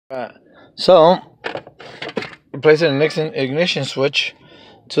Right. So, replacing an ignition switch,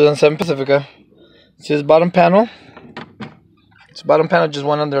 2007 Pacifica. See this bottom panel? This bottom panel just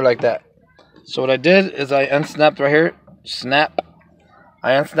went under like that. So what I did is I unsnapped right here, snap.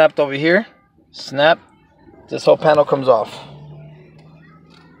 I unsnapped over here, snap. This whole panel comes off.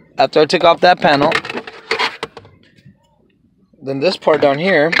 After I took off that panel, then this part down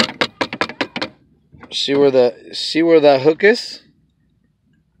here, see where that hook is?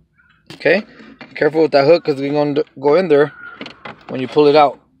 Okay, careful with that hook because it's going to go in there when you pull it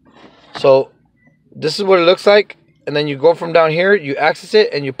out. So this is what it looks like, and then you go from down here, you access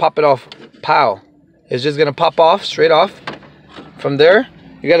it, and you pop it off. Pow! It's just gonna pop off straight off. From there,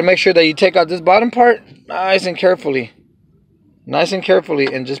 you got to make sure that you take out this bottom part nice and carefully,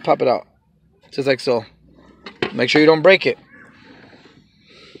 and just pop it out, just like so. Make sure you don't break it.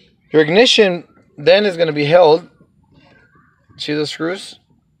 Your ignition then is gonna be held. See the screws?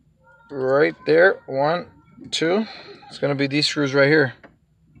 Right there, 1, 2. It's gonna be these screws right here.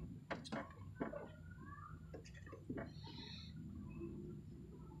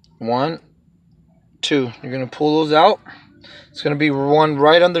 One, 2. You're gonna pull those out. It's gonna be one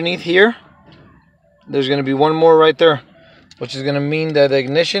right underneath here. There's gonna be one more right there, which is gonna mean that the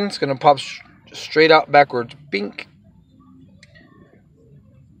ignition is gonna pop straight out backwards. Bink.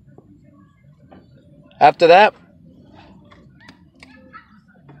 After that,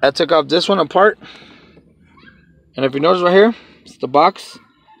 I took off this one apart, and if you notice right here, it's the box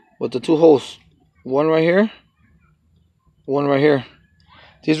with the 2 holes. One right here, one right here.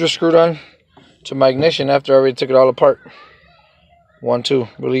 These were screwed on to my ignition after I already took it all apart. 1, 2,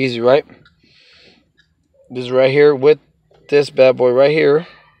 really easy, right? This is right here with this bad boy right here.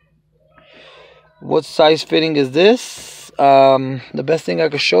 What size fitting is this? The best thing I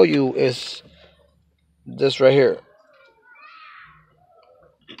could show you is this right here.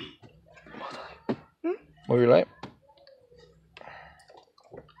 Move your light.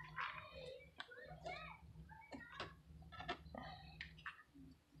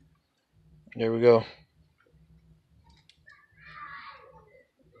 There we go.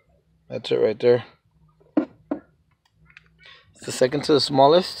 That's it right there. It's the second to the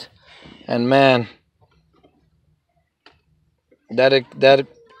smallest, and man, that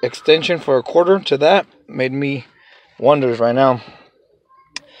extension for a quarter to that made me wonders right now.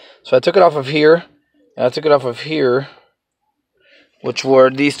 So I took it off of here, and I took it off of here, which were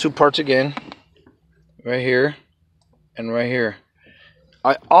these 2 parts again, right here and right here.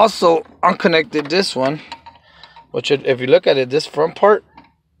 I also unconnected this one, which if you look at it, this front part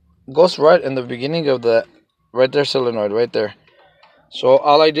goes right in the beginning of the right there solenoid right there. So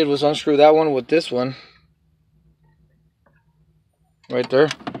all I did was unscrew that one with this one right there,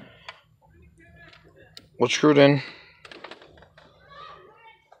 was screwed in,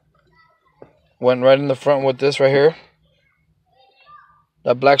 went right in the front with this right here.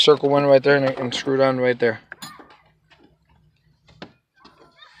 That black circle went right there and screwed on right there.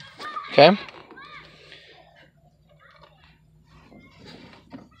 Okay.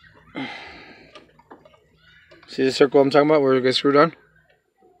 See the circle I'm talking about where it gets screwed on?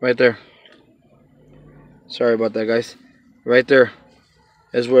 Right there. Sorry about that, guys. Right there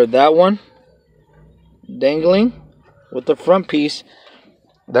is where that one dangling with the front piece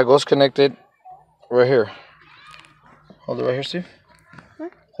that goes connected right here. Hold it right here, Steve.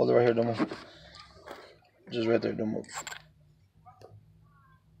 What? Hold it right here, don't move. Just right there, don't move.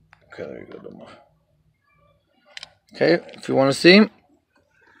 Okay, there you go, don't move. Okay, if you want to see,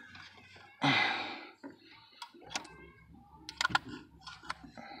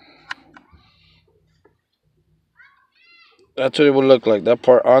 that's what it would look like. That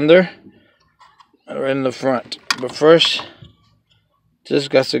part on there, right in the front. But first, this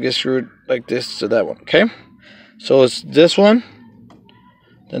got to get screwed like this to that one. Okay, so it's this one,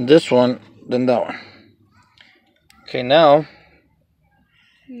 then this one, then that one. Okay, now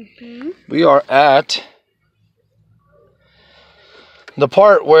we are at the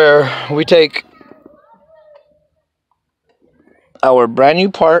part where we take our brand new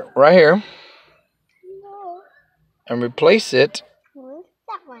part right here and replace it with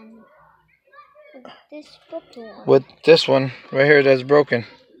that one. With this one right here that's broken.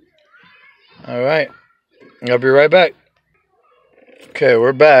 Alright, I'll be right back. Okay,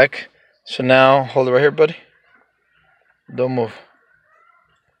 we're back. So now, hold it right here, buddy. Don't move.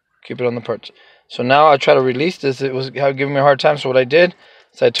 Keep it on the parts. So now I try to release this. It was giving me a hard time. So what I did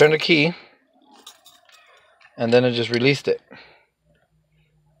is I turned the key, and then it just released it.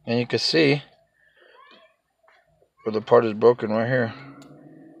 And you can see where the part is broken right here.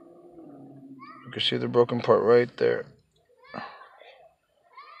 You can see the broken part right there.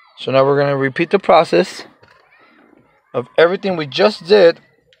 So now we're going to repeat the process of everything we just did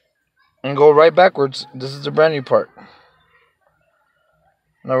and go right backwards. This is the brand new part.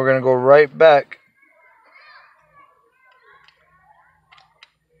 Now we're going to go right back.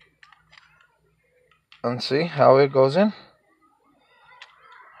 And see how it goes in.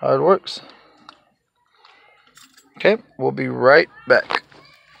 How it works. Okay, we'll be right back.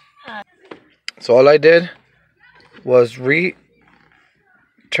 So all I did was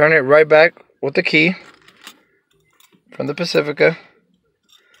turn it right back with the key from the Pacifica.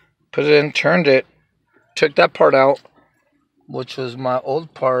 Put it in, turned it, took that part out, which was my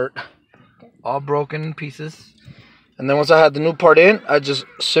old part, all broken in pieces. And then once I had the new part in, I just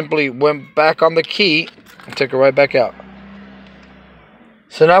simply went back on the key and took it right back out.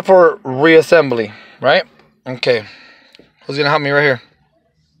 So now for reassembly, right? Okay, who's gonna help me right here?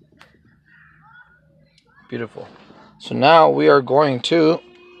 Beautiful. So now we are going to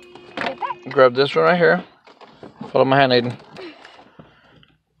grab this one right here. Follow my hand, Aiden.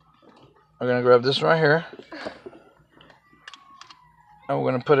 We're gonna grab this one right here. And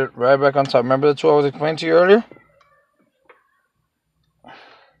we're gonna put it right back on top. Remember the two I was explaining to you earlier?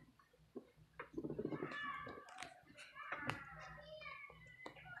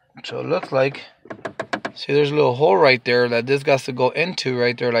 So it looks like, see, there's a little hole right there that this got to go into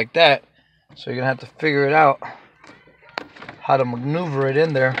right there like that. So you're gonna have to figure it out how to maneuver it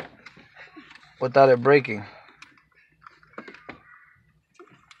in there without it breaking.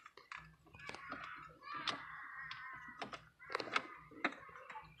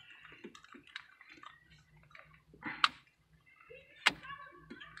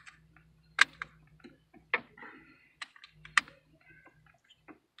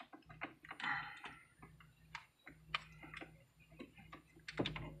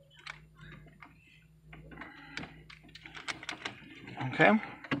 Okay.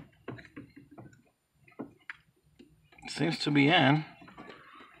 Seems to be in.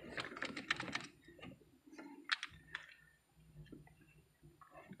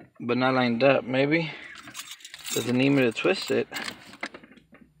 But not lined up, maybe. Doesn't need me to twist it.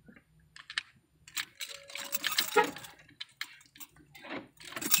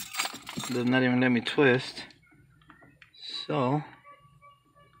 Does not even let me twist. So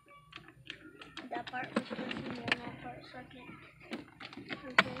that part was twisting and that part second.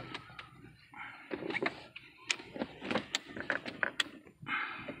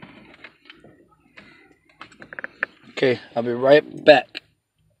 okay, I'll be right back.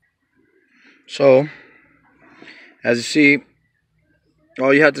 So as you see,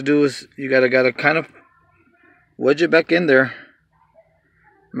 all you have to do is you gotta kind of wedge it back in there.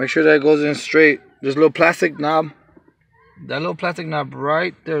 Make sure that it goes in straight. There's a little plastic knob. That little plastic knob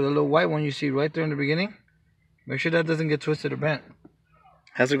right there, the little white one you see right there in the beginning. Make sure that doesn't get twisted or bent.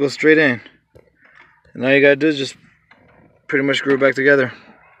 Has to go straight in. And all you gotta do is just pretty much screw it back together.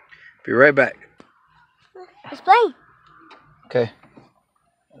 Be right back. Let's play. Okay.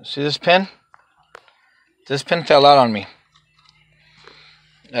 See this pin? This pin fell out on me.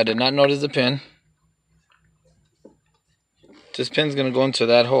 I did not notice the pin. This pin's gonna go into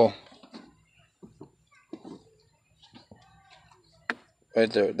that hole.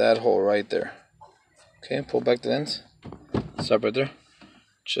 Right there, that hole right there. Okay, pull back the ends. Stop right there.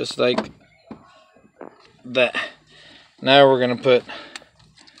 Just like that. Now we're gonna put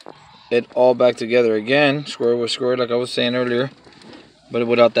it all back together again, square with square, like I was saying earlier, but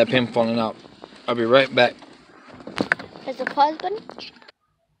without that pin falling out. I'll be right back. There's a pause button.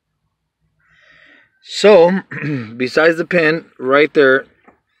 So, besides the pin right there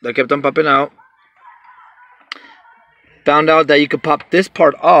that kept on popping out, found out that you could pop this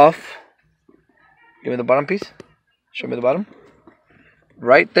part off. Give me the bottom piece. Show me the bottom.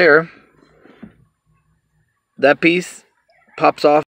 Right there. That piece pops off.